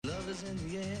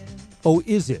Oh,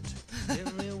 is it?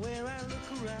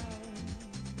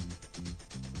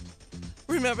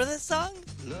 Remember this song?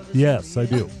 Yes, I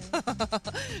do.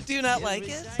 Do you not like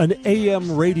it? An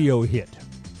AM radio hit.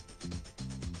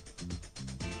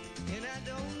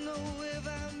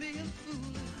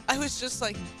 I was just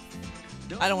like,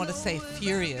 I don't want to say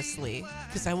furiously,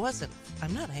 because I wasn't.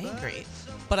 I'm not angry.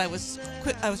 But I was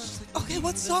just like, okay,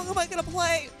 what song am I going to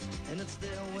play?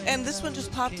 And this one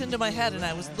just popped into my head, and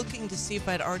I was looking to see if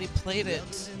I'd already played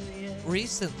it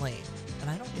recently. And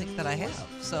I don't think that I have.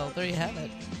 So there you have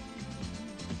it.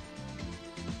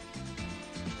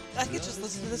 I could just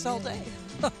listen to this all day.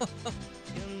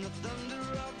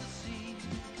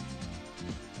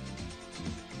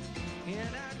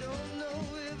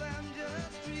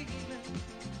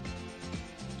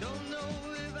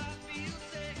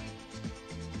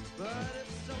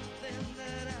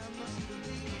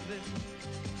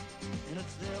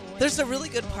 There's a really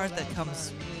good part that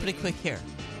comes pretty quick here.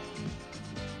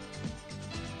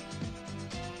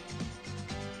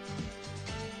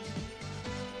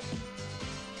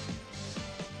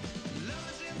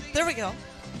 There we go.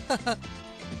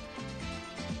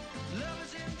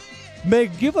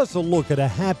 Meg, give us a look at a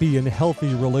happy and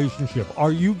healthy relationship.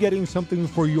 Are you getting something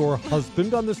for your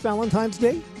husband on this Valentine's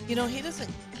Day? You know, he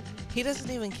doesn't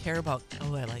even care about,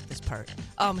 oh, I like this part.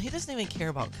 He doesn't even care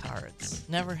about cards.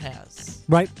 Never has.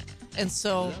 Right. And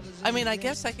so, I mean, I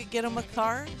guess I could get him a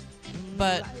card,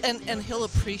 but, and he'll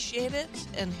appreciate it,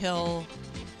 and he'll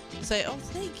say, oh,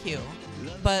 thank you.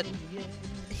 But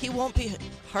he won't be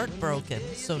heartbroken,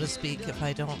 so to speak, if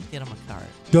I don't get him a card.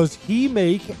 Does he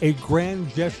make a grand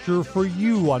gesture for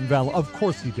you on Valentine's? Of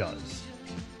course he does.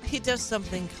 He does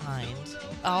something kind.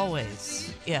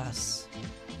 Always. Yes.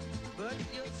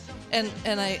 And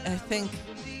I think,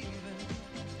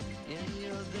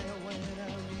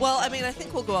 well, I mean, I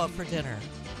think we'll go out for dinner.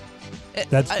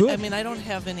 That's good. I mean, I don't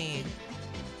have any,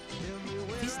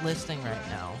 he's listening right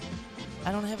now.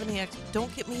 I don't have any,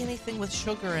 don't get me anything with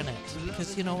sugar in it,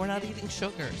 because, you know, we're not eating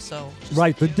sugar, so.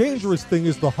 Right, the dangerous thing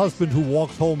is the husband who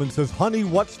walks home and says, honey,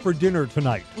 what's for dinner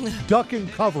tonight? Duck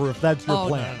and cover if that's your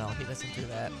plan. No, he doesn't do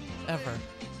that, ever.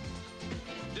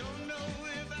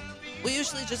 We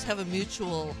usually just have a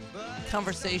mutual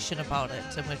conversation about it,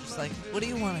 and we're just like, what do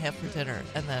you want to have for dinner?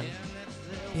 And then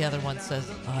the other one says,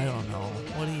 I don't know,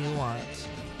 what do you want?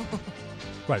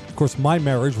 Right. Of course, my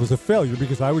marriage was a failure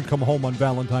because I would come home on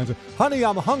Valentine's Day. Honey,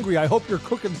 I'm hungry. I hope you're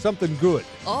cooking something good.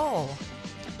 Oh,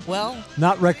 well.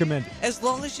 Not recommended. As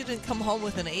long as you didn't come home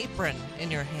with an apron in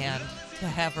your hand to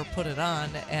have her put it on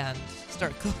and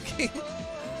start cooking.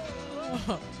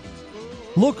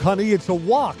 Look, honey, it's a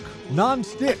wok,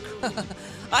 non-stick.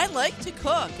 I like to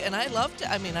cook, and I love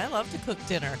to cook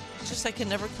dinner. It's just I can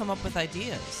never come up with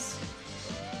ideas.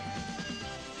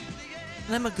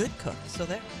 And I'm a good cook, so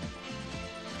there.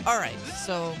 All right,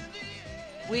 so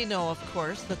we know, of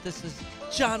course, that this is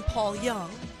John Paul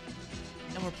Young,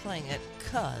 and we're playing it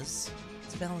 'cause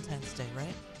it's Valentine's Day,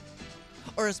 right?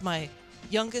 Or as my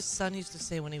youngest son used to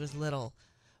say when he was little,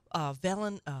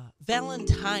 Valentine's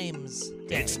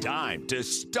Day. It's time to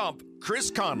stump Chris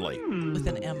Conley. With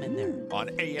an M in there. On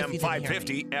AM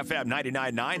 550, FM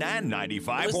 99.9, and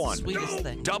 95.1. It was the sweetest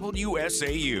thing.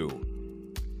 WSAU.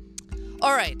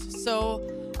 All right,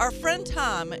 so our friend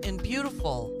Tom in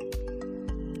beautiful,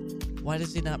 why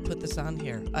does he not put this on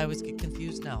here? I always get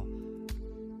confused now.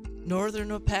 Northern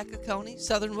Wapaka County?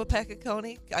 Southern Wapaka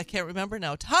County? I can't remember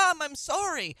now. Tom, I'm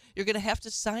sorry. You're going to have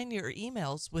to sign your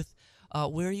emails with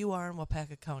where you are in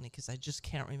Wapaka County, because I just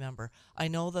can't remember. I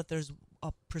know that there's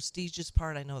a prestigious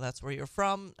part. I know that's where you're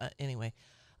from. Anyway,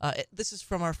 this is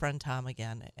from our friend Tom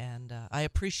again, and I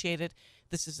appreciate it.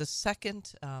 This is the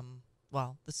second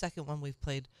one we've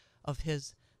played of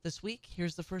his this week.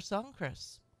 Here's the first song,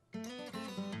 Chris.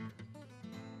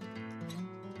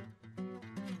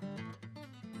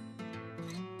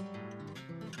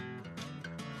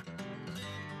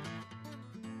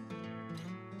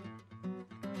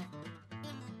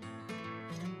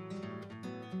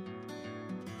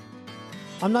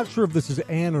 I'm not sure if this is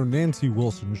Ann or Nancy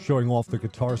Wilson showing off the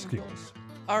guitar skills.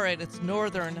 All right, it's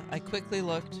Northern. I quickly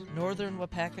looked. Northern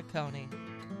Wapaka County.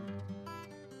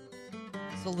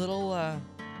 It's a little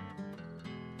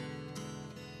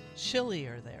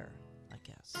chillier there, I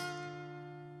guess.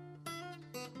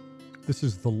 This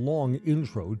is the long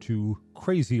intro to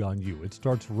Crazy on You. It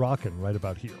starts rocking right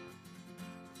about here.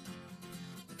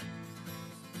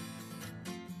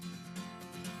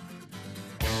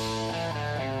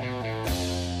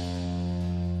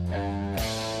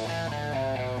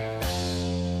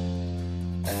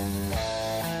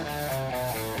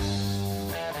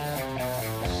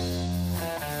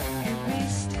 We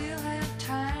still have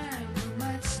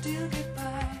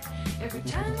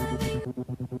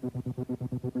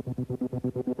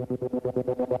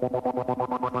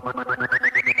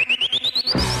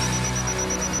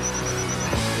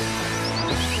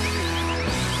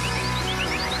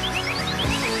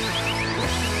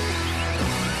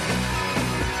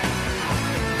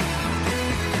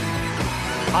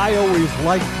I always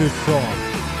liked this song.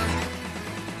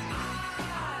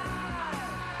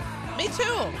 Me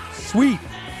too. Sweet.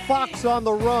 Fox on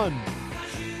the Run.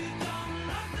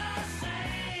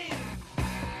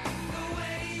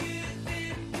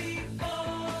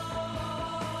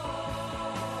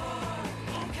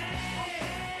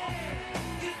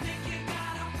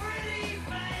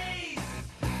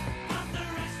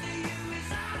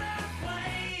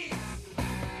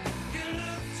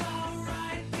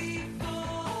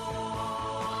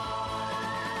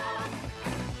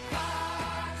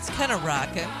 It's kind of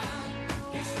rocking.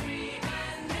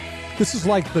 This is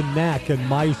like The Knack and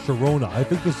My Sharona. I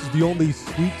think this is the only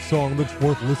Sweet song that's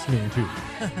worth listening to.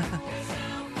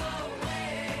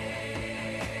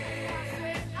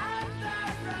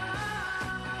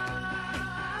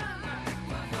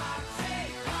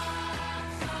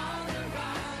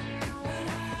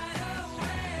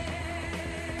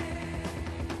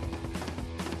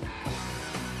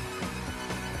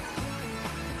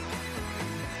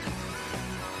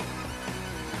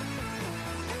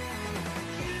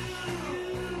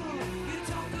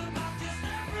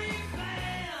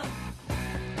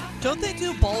 Don't they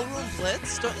do Ballroom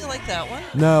Blitz? Don't you like that one?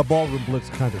 Nah, Ballroom Blitz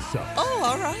kind of sucks. Oh,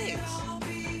 all right.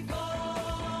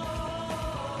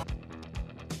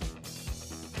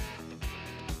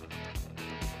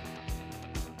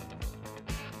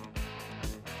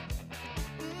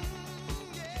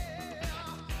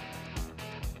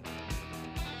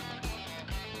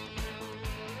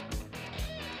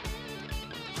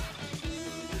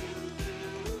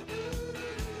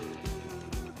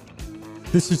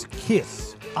 This is Kiss.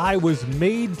 I Was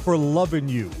Made for Lovin'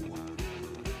 You.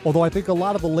 Although I think a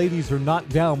lot of the ladies are not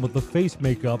down with the face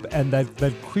makeup and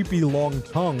that creepy long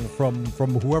tongue from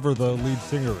whoever the lead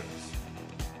singer is.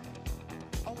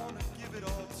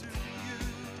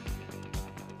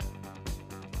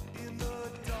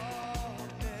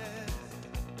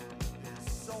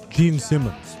 Gene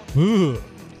Simmons. Ugh.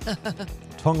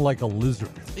 Tongue like a lizard.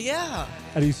 Yeah.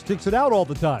 And he sticks it out all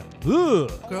the time.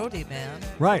 Ugh. Grody, man.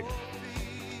 Right.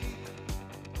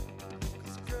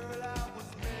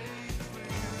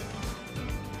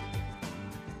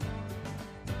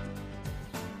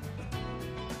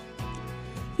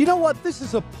 You know what? This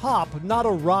is a pop, not a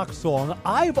rock song.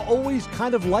 I've always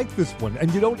kind of liked this one,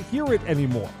 and you don't hear it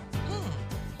anymore.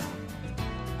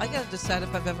 I gotta decide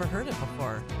if I've ever heard it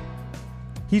before.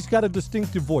 He's got a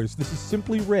distinctive voice. This is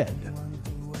Simply Red.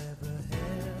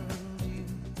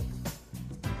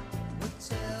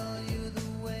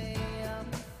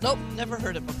 Nope, never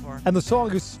heard it before. And the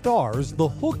song is Stars. The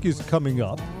hook is coming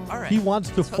up. All right. He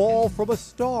wants to fall from a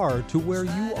star to where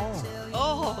you are.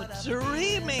 Oh,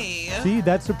 dreamy. See,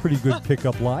 that's a pretty good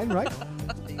pickup line, right?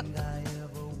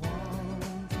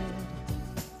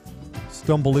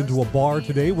 Stumble into a bar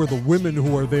today where the women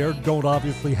who are there don't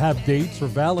obviously have dates or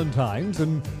Valentines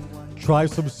and try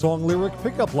some song lyric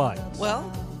pickup lines.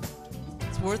 Well,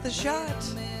 it's worth a shot.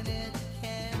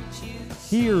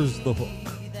 Here's the hook.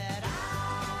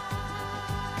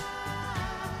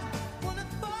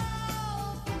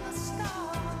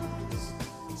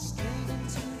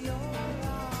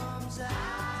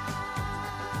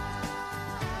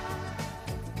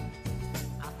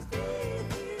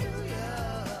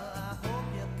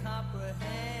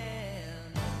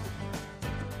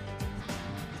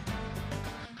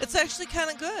 It's actually kind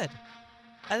of good.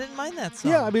 I didn't mind that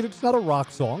song. Yeah, I mean, it's not a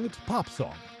rock song, it's a pop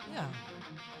song. Yeah.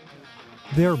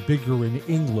 They're bigger in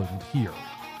England here,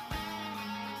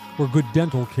 where good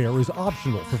dental care is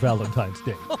optional for Valentine's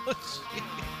Day. Oh, gee.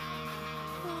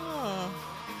 Oh.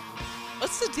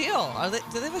 What's the deal?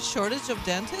 Do they have a shortage of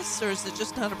dentists, or is it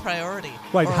just not a priority?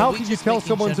 Right, Or are how we can you just tell making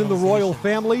someone's in the royal generalizations?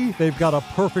 family? They've got a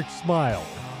perfect smile.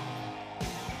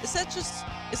 Is that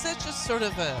just sort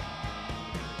of a,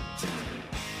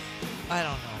 I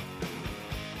don't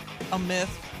know, a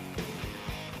myth?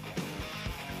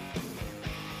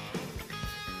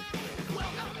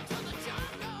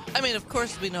 I mean, of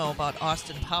course we know about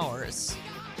Austin Powers.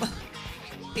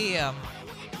 He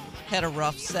had a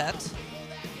rough set.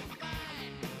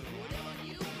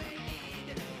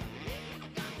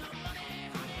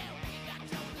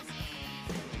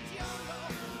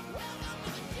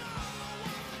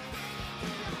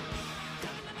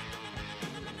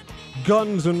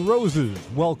 Guns N' Roses,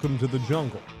 Welcome to the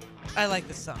Jungle. I like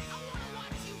this song.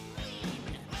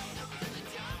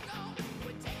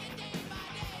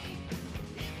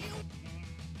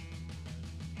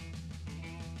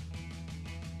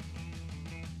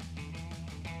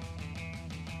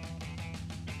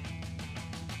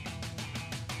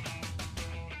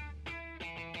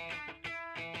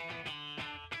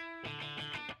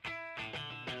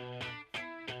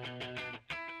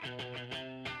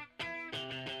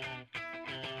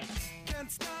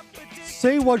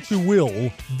 Say what you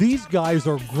will, these guys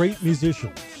are great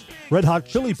musicians. Red Hot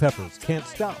Chili Peppers, Can't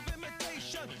Stop.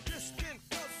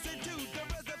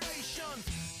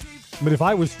 I mean, if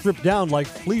I was stripped down like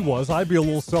Flea was, I'd be a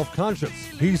little self-conscious.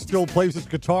 He still plays his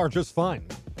guitar just fine.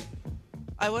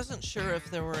 I wasn't sure if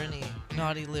there were any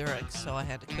naughty lyrics, so I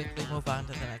had to quickly move on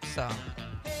to the next song.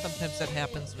 Sometimes that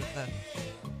happens with the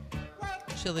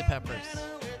Chili Peppers.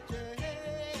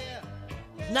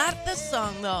 Not this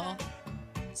song, though.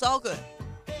 It's all good.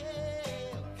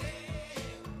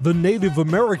 The Native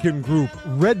American group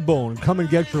Redbone, Come and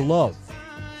Get Your Love.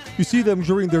 You see them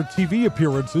during their TV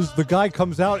appearances. The guy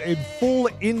comes out in full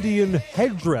Indian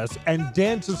headdress and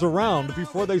dances around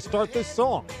before they start this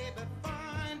song.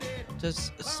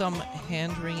 Does some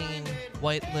hand-wringing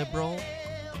white liberal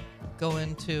go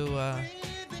into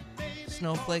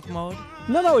snowflake mode?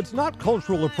 No, it's not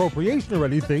cultural appropriation or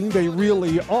anything. They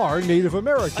really are Native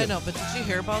American. I know, but did you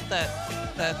hear about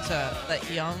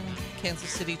that young Kansas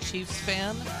City Chiefs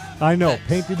fan? I know.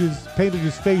 Painted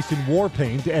his face in war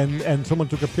paint, and someone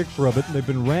took a picture of it, and they've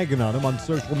been ragging on him on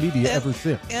social media ever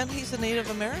since. And he's a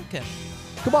Native American.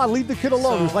 Come on, leave the kid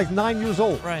alone. He's like 9 years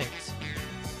old. Right.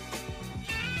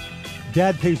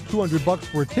 Dad pays $200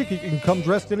 for a ticket. You can come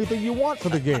dressed anything you want for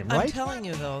the game, right? I'm telling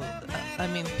you, though, I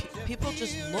mean, people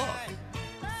just look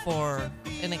for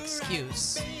an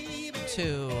excuse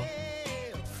to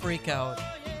freak out.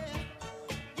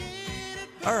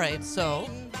 All right, so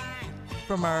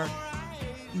from our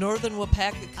northern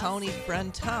Wapaka County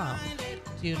friend Tom,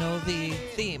 do you know the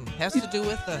theme? Has to do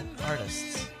with the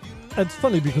artists. It's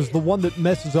funny because the one that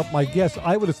messes up my guess,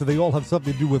 I would have said they all have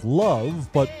something to do with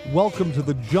love, but Welcome to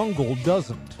the Jungle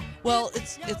doesn't. Well,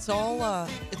 it's all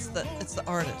it's the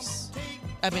artists.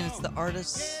 I mean, it's the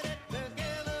artists'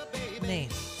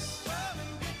 names.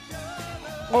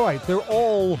 All right, they're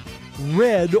all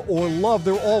red or love.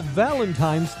 They're all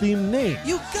Valentine's themed names.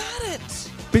 You got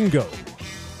it. Bingo.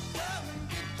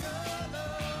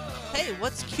 Hey,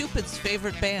 what's Cupid's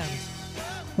favorite band?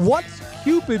 What's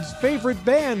Cupid's favorite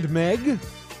band, Meg?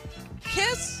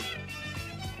 Kiss.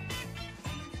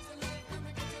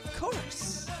 Of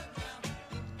course.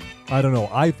 I don't know.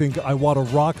 I think I Want to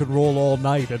Rock and Roll All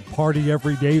Night and Party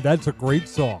Every Day. That's a great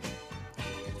song.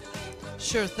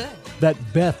 Sure thing. That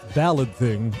Beth ballad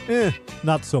thing,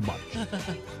 not so much.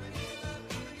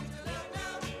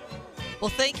 Well,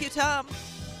 thank you, Tom.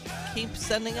 Keep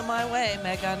sending them my way.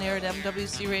 Meg on air at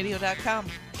mwcradio.com.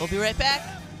 We'll be right back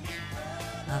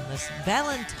on this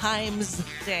Valentine's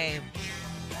Day.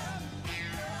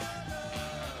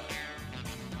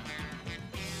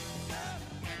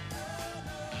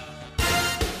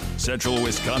 Central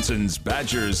Wisconsin's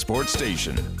Badgers Sports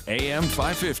Station, AM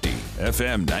 550,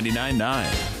 FM 99.9,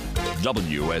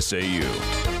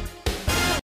 WSAU.